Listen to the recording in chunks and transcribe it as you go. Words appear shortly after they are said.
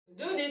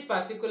Do this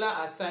particular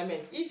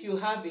assignment. If you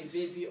have a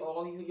baby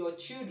or your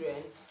children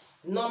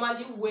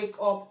normally wake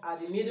up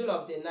at the middle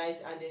of the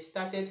night and they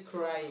started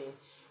crying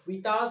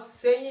without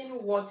saying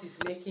what is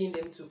making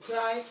them to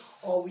cry,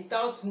 or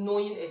without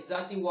knowing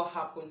exactly what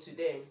happened to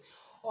them,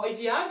 or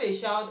if you have a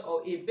child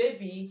or a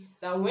baby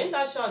that when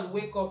that child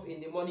wake up in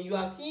the morning, you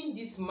are seeing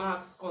these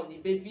marks on the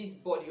baby's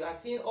body, you are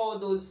seeing all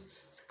those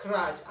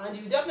scratch, and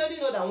you definitely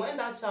know that when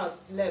that child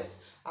slept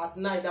at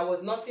night there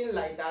was nothing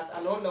like that,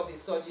 and all of a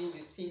sudden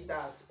you see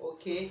that.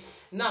 Okay,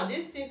 now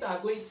these things are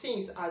going,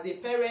 things as a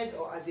parent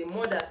or as a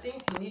mother,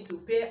 things you need to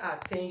pay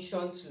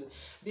attention to,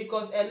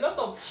 because a lot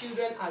of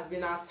children has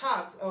been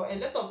attacked, or a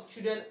lot of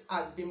children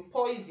has been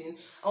poisoned,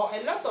 or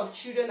a lot of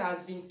children has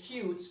been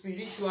killed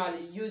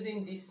spiritually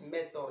using this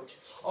method.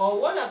 Or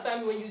one at a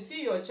time, when you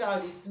see your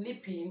child is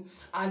sleeping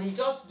and he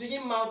just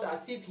doing mouth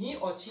as if he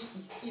or she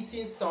is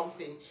eating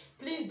something,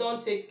 please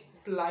don't take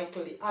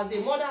lightly. As a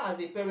mother, as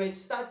a parent,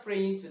 start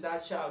praying to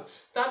that child.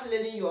 Start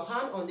laying your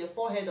hand on the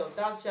forehead of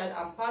that child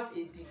and pass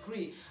a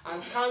decree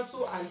and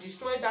cancel and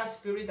destroy that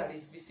spirit that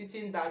is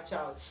visiting that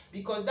child,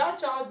 because that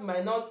child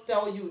might not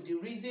tell you the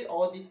reason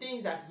or the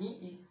things that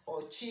he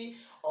or she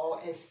or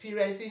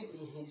experiencing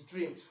in his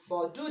dream.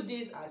 But do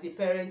this as a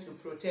parent to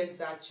protect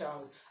that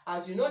child,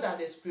 as you know that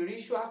the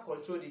spiritual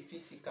control the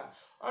physical.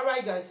 All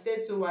right guys, stay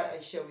tuned while I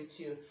share with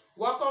you.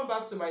 Welcome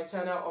back to my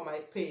channel or my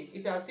page.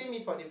 If you are seeing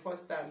me for the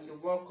first time, you're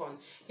welcome.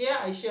 Here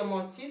I share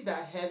more tips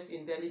that helps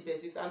in daily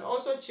basis, and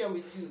also share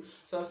with you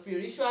some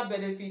spiritual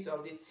benefits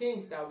of the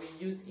things that we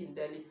use in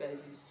daily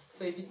basis.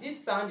 So if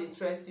this sounds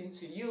interesting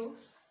to you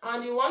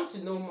and you want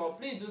to know more,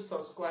 please do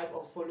subscribe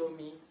or follow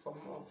me for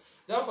more.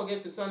 Don't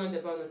forget to turn on the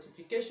bell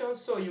notification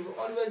so you will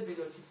always be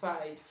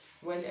notified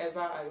whenever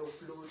I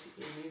upload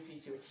a new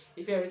video.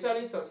 If you're a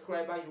returning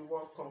subscriber, you're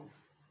welcome.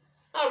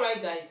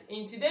 Alright guys,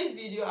 in today's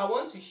video I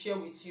want to share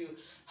with you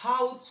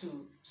how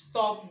to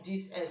stop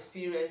these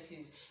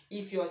experiences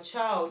if your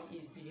child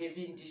is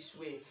behaving this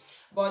way.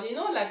 But you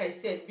know, like I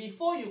said,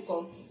 before you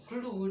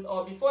conclude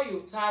or before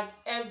you tag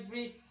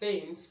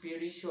everything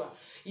spiritual,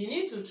 you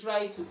need to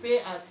try to pay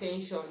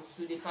attention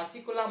to the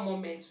particular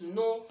moment to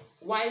know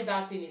why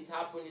that thing is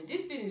happening.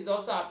 This thing is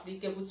also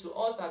applicable to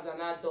us as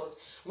an adult.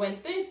 When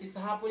things is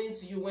happening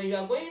to you, when you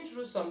are going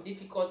through some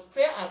difficult,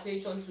 pay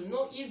attention to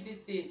know if this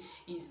thing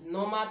is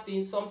normal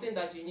thing, something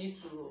that you need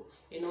to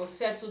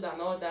settled and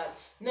all that.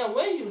 Now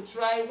when you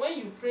try, when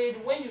you prayed,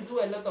 when you do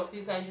a lot of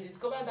things and you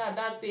discover that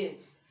that thing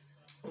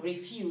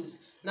refuse,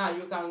 now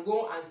you can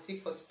go and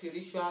seek for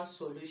spiritual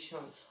solution.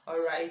 All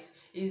right,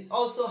 it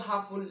also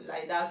happen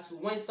like that too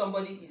when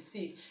somebody is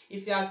sick.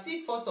 If you are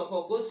sick, first of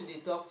all, go to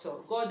the doctor.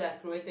 God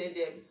that created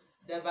them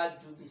never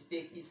do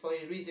mistake, is for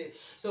a reason.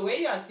 So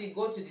when you are sick,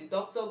 go to the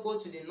doctor, go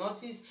to the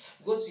nurses,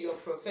 go to your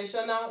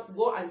professional,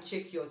 go and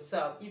check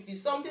yourself. If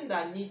it's something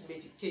that need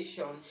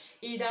medication,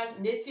 either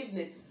native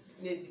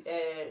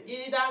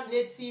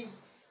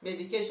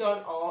medication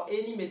or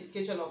any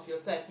medication of your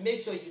type, make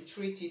sure you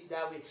treat it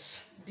that way,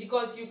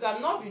 because you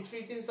cannot be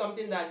treating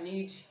something that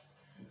needs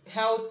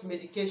health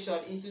medication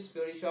into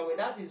spiritual way.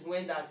 That is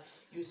when that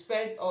you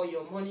spend all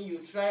your money, you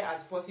try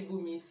as possible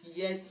means,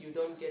 yet you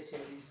don't get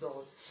a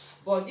result.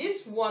 But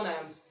this one I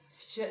am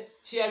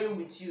sharing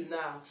with you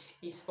now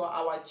is for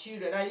our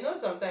children. I know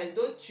sometimes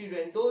those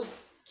children,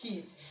 those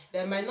kids,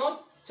 they might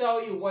not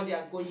tell you what they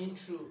are going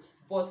through,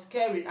 but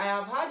scary. I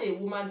have had a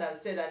woman that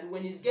said that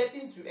when it's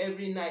getting to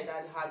every night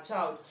and her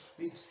child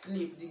will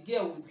sleep, the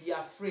girl will be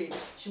afraid.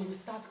 She will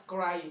start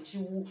crying. She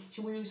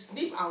will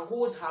sleep and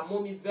hold her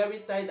mommy very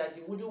tight, that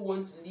she wouldn't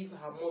want to leave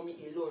her mommy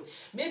alone.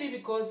 Maybe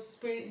because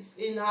spirits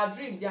in her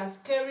dream, they are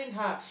scaring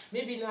her.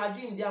 Maybe in her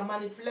dream they are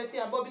manipulating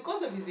her, but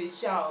because of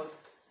it's a child,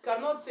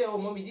 cannot say, oh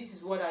mommy, this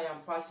is what I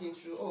am passing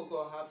through. Oh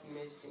God, have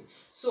mercy.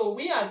 So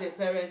we as a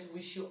parent,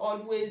 we should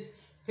always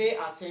pay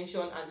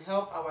attention and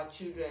help our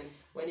children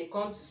when it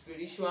comes to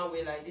spiritual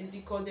way like this,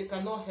 because they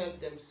cannot help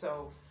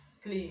themselves.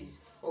 Please,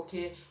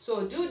 okay?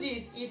 So do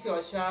this if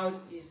your child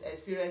is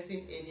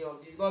experiencing any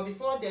of this. But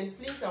before then,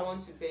 please, I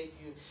want to beg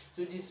you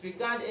to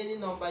disregard any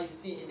number you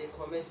see in the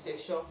comment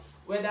section,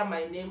 whether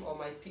my name or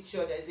my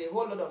picture. There's a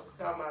whole lot of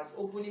scammers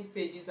opening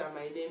pages and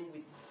my name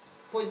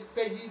with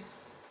pages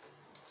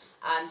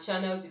and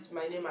channels with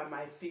my name and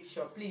my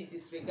picture. Please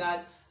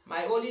disregard.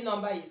 My only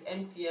number is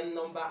MTM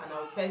number, and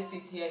I'll paste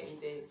it here in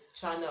the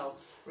channel.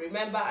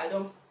 Remember, I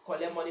don't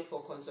collect money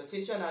for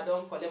consultation. I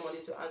don't collect money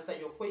to answer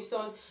your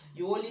questions.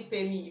 You only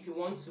pay me if you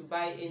want to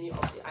buy any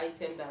of the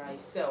items that I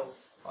sell.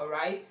 All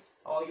right,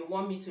 or you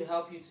want me to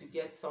help you to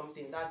get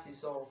something. That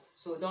is all.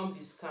 So don't be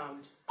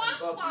scammed, and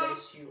God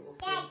bless you.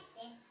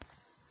 Okay,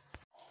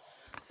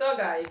 so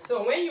guys,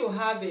 so when you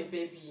have a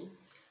baby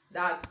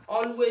that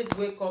always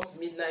wake up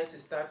midnight to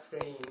start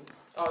praying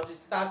or to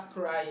start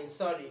crying,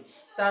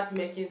 start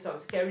making some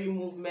scary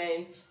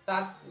movement,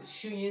 start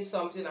shooing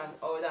something and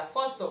all that,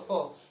 first of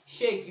all,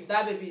 shake. If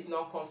that baby is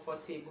not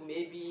comfortable,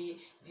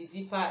 maybe the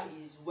dipper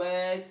is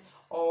wet,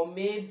 or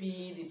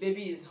maybe the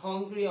baby is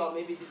hungry, or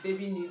maybe the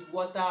baby needs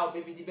water, or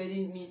maybe the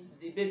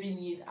baby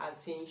need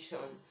attention.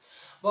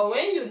 But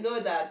when you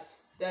know that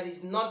There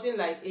is nothing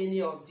like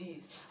any of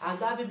these. And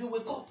that baby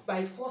wake up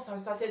by force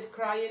and started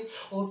crying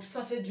or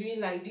started doing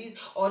like this,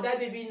 or that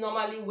baby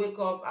normally wake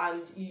up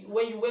and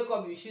when you wake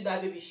up you see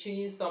that baby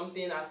showing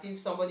something as if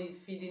somebody is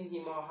feeding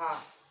him or her.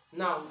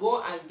 Now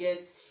go and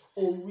get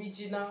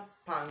original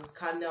palm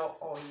kernel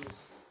oil.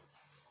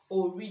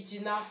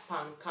 Original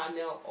palm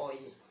kernel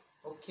oil.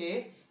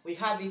 Okay, we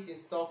have it in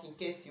stock. In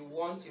case you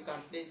want, you can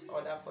place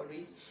order for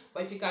it,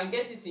 but if you can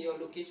get it in your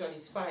location,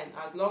 it's fine,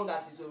 as long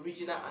as it's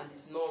original and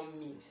it's not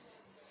mixed.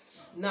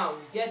 Now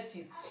get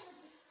it.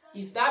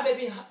 If that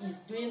baby is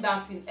doing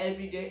that thing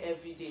every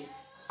day,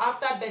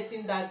 after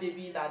birthing that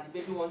baby, that the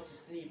baby wants to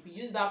sleep,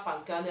 use that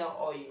palm kernel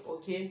oil.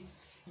 Okay,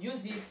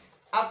 use it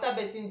after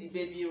birthing the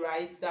baby,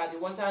 right, that the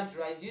water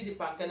dries. Use the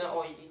palm kernel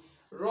oil,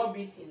 rub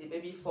it in the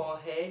baby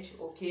forehead.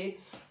 Okay,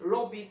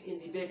 rub it in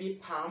the baby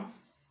palm.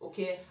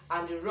 Okay,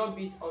 and rub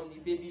it on the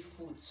baby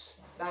foot,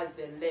 that's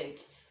the leg.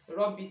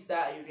 Rub it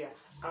that area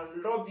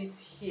and rub it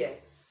here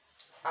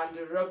and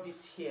rub it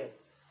here.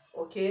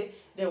 Okay,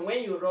 then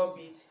when you rub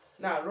it,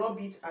 now rub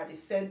it at the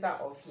center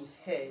of his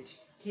head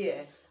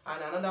here,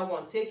 and another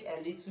one, take a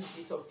little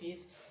bit of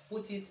it,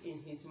 put it in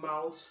his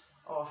mouth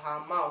or her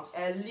mouth,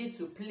 a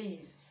little,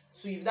 please.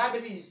 So if that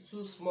baby is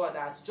too small,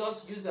 that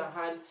just use a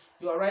hand,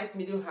 your right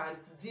middle hand,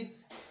 dip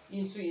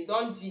into it.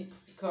 Don't dip,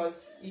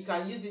 because you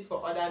can use it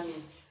for other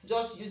means.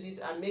 Just use it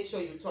and make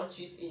sure you touch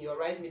it in your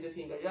right middle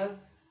finger. Just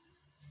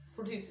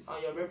put it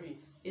on your baby,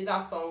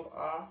 either tongue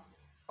or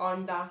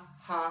under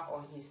her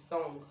or his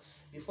tongue,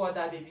 before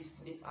that baby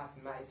sleep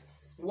at night.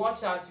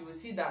 Watch out, you will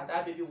see that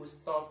that baby will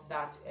stop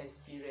that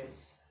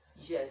experience.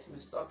 Yes, will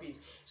stop it.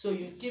 So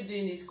you keep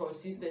doing it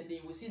consistently,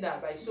 you will see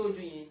that by so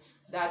doing,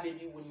 that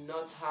baby will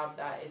not have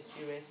that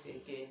experience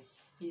again.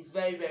 It's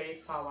very,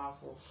 very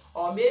powerful.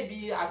 Or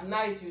maybe at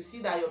night you see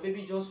that your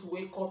baby just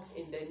wake up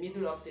in the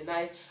middle of the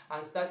night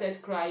and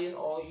started crying,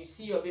 or you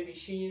see your baby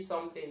showing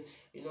something,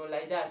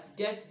 like that.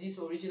 Get this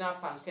original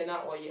palm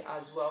kernel oil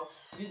as well.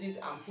 Use it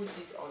and put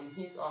it on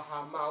his or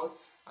her mouth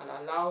and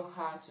allow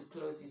her to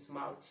close his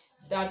mouth.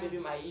 That baby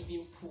might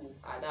even poo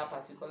at that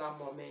particular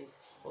moment.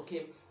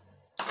 Okay,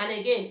 and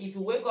again, if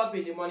you wake up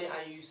in the morning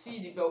and you see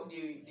the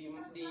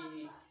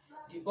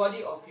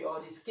body of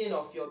the skin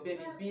of your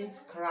baby being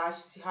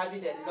scratched,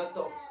 having a lot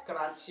of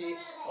scratching,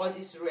 all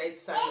this red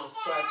sign of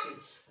scratching,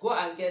 go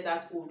and get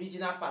that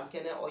original palm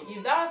kernel oil.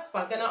 If that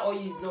palm kernel oil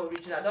is not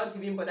original, don't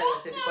even bother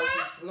yourself, because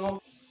it's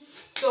not.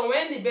 So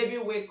when the baby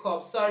wake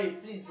up, sorry,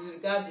 please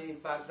disregard the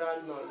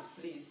background noise,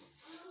 please.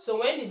 So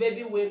when the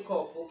baby wake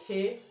up,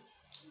 okay,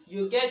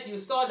 you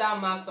saw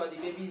that marks on the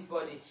baby's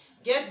body,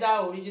 get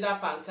that original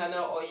palm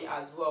kernel oil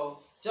as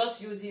well.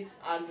 Just use it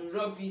and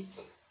rub it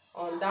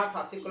on that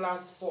particular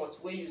spot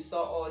where you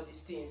saw all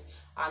these things,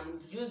 and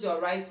use your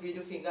right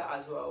middle finger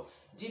as well.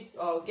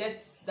 Get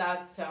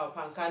that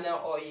palm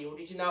kernel oil,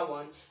 original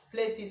one,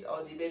 place it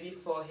on the baby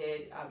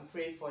forehead and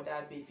pray for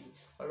that baby.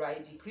 All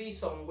right, decree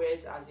some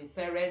words as a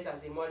parent,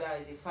 as a mother,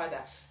 as a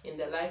father in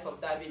the life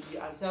of that baby,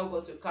 and tell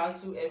God to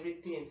cancel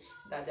everything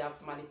that they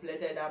have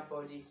manipulated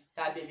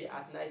that baby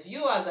at night.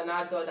 You as an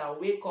adult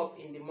that wake up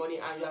in the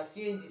morning and you are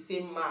seeing the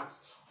same marks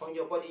on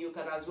your body, you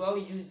can as well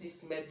use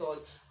this method,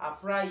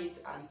 apply it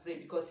and pray,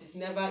 because it's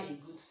never a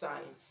good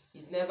sign.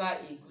 It's never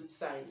a good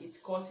sign.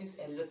 It causes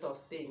a lot of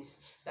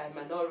things that I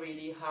might not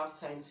really have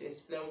time to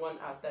explain one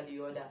after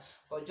the other.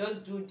 But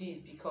just do this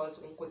because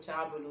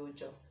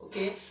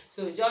okay?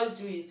 So just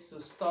do it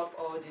to stop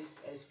all this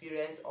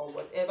experience or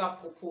whatever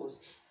purpose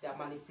that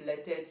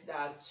manipulated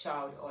that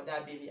child or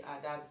that baby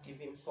at that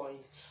given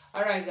point.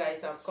 Alright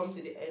guys, I've come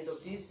to the end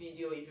of this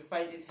video. If you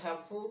find it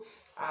helpful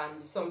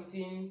and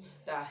something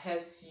that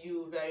helps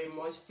you very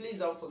much, please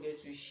don't forget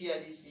to share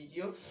this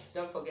video.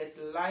 Don't forget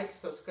to like,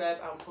 subscribe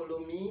and follow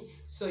me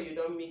so you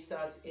don't miss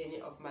out any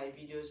of my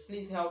videos.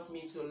 Please help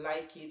me to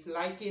like it.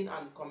 Liking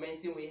and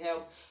commenting will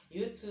help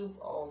YouTube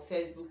or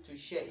Facebook to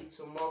share it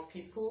to more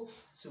people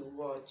to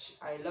watch.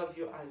 I love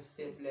you and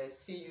stay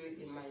blessed. See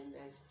you in my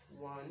next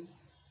one.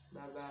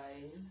 Bye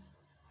bye.